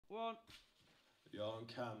on. Yo, I'm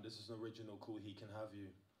Cam. This is an original called He Can Have You.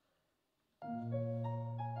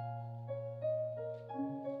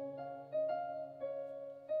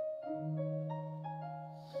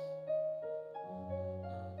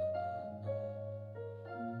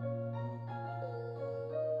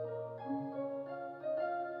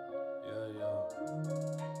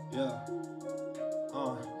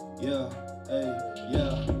 Yeah, hey,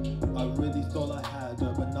 yeah. I really thought I had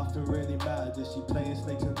her, but nothing really matters. She playing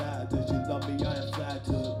snakes and ladders. You love me, I am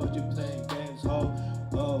flattered, but you playing games, ho.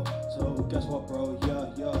 Oh, so guess what, bro?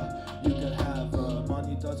 Yeah, you can have her.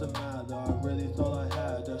 Money doesn't matter. I really thought I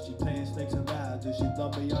had her. She playing snakes and ladders. You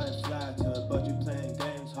love me, I am flattered, but you playing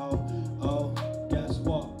games, ho. Oh, guess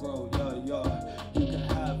what, bro? Yeah, you can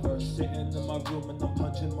have her. Sitting in my room and I'm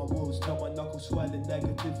punching my walls till my knuckles swelling.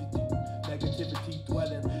 Negativity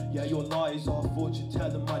dwelling. Yeah, your lies are fortune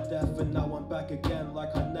telling my death, and now I'm back again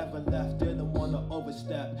like I never left. Didn't wanna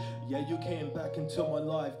overstep. Yeah, you came back into my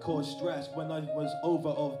life, caused stress when I was over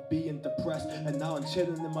of being depressed, and now I'm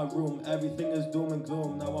chilling in my room. Everything is doom and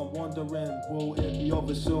gloom. Now I'm wondering, will it be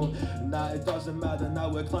over soon? Nah, it doesn't matter. Now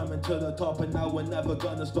we're climbing to the top, and now we're never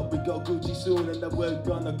gonna stop. We go Gucci soon, and then we're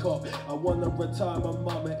gonna cop. I wanna retire my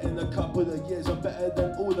mama in a couple of years. I'm better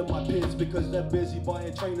than all of my peers because they're busy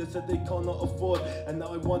buying trainers that they cannot afford. And now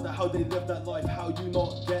I wonder how they live that life, how you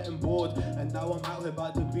not getting bored. And now I'm out here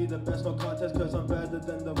about to be the best, no contest, cause I'm better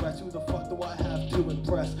than the rest. Who the fuck do I have to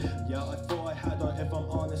impress? Yeah, I thought I had her if I'm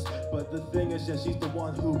honest, but the thing is, yeah, she's the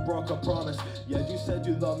one who broke a promise. Yeah, you said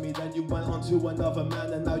you love me, then you went on to another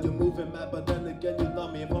man, and now you're moving mad, but then again you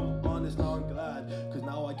love me. If I'm honest, now I'm glad, cause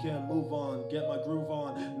now I can move on, get my groove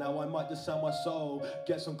on. Now I might just sell my soul,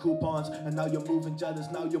 get some coupons, and now you're moving jealous,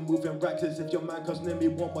 now you're moving reckless. If your man comes near me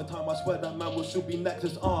one more time, I swear that man will shoot me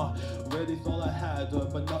necklace. Really thought I had her,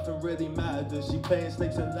 but nothing really matters. She playing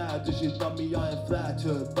snakes and ladders. She love me, I am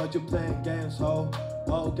flattered, but you're playing games, ho.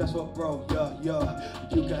 Oh, guess what, bro? Yeah,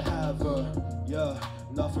 you can have her. Yeah,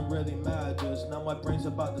 nothing really matters. Now my brain's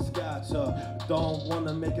about to scatter. Don't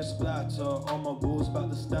wanna make it splatter. On my walls about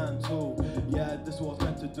to stand too. Yeah, this is what I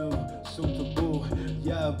meant to do. Soon to boo.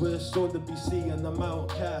 Yeah, we're soon to be seeing the amount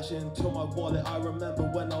cash into my wallet. I remember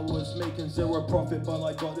when I was making zero profit, but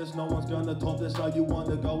I got this. No one's gonna top this. Now you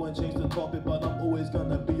wanna go and change the topic, but I'm always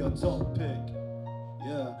gonna be your top pick.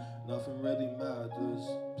 Yeah, nothing really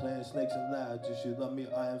matters. Playing snakes and ladders. You love me,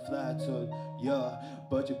 I am flattered. Yeah,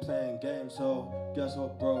 but you're playing games, so guess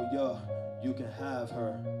what, bro? Yeah, you can have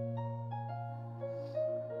her.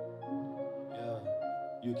 Yeah,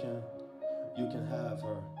 you can have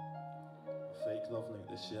her. Fake love link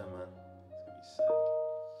this year, man. It's gonna be sick.